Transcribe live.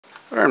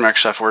Or in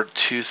Microsoft Word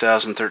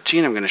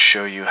 2013, I'm going to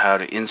show you how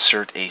to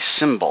insert a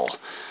symbol.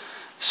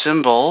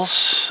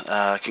 Symbols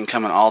can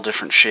come in all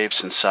different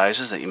shapes and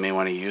sizes that you may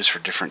want to use for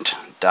different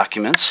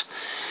documents.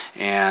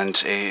 And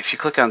if you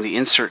click on the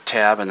Insert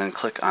tab and then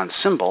click on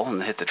Symbol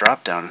and hit the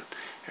drop-down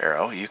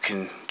arrow, you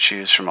can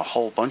choose from a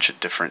whole bunch of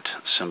different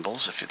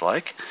symbols if you'd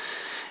like.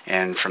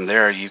 And from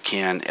there you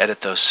can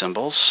edit those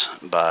symbols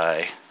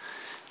by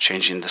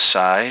changing the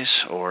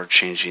size or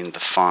changing the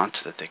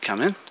font that they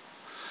come in.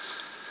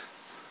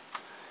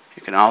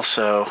 You can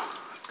also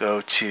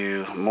go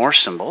to More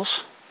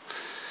Symbols,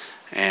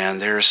 and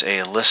there's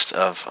a list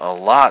of a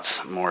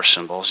lot more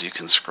symbols you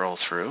can scroll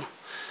through.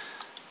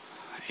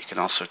 You can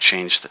also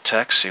change the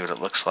text, see what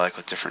it looks like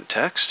with different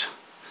text.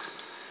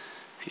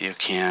 You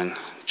can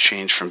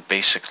change from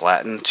basic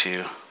Latin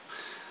to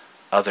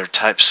other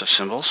types of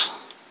symbols.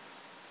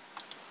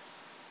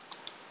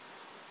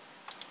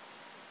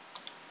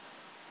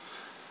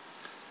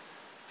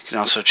 You can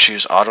also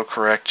choose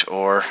autocorrect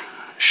or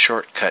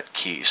shortcut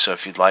key. So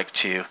if you'd like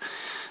to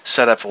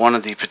set up one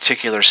of the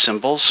particular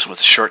symbols with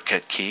a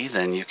shortcut key,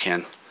 then you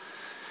can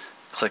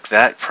click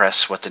that,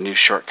 press what the new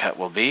shortcut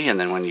will be, and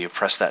then when you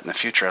press that in the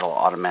future, it'll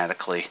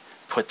automatically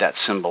put that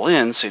symbol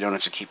in, so you don't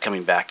have to keep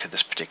coming back to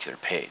this particular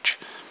page.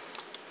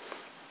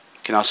 You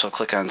can also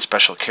click on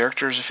special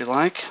characters if you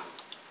like,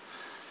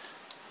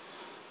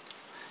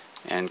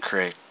 and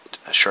create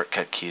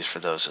shortcut keys for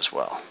those as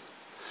well.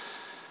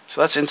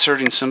 So that's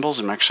inserting symbols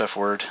in Microsoft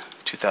Word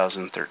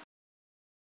 2013.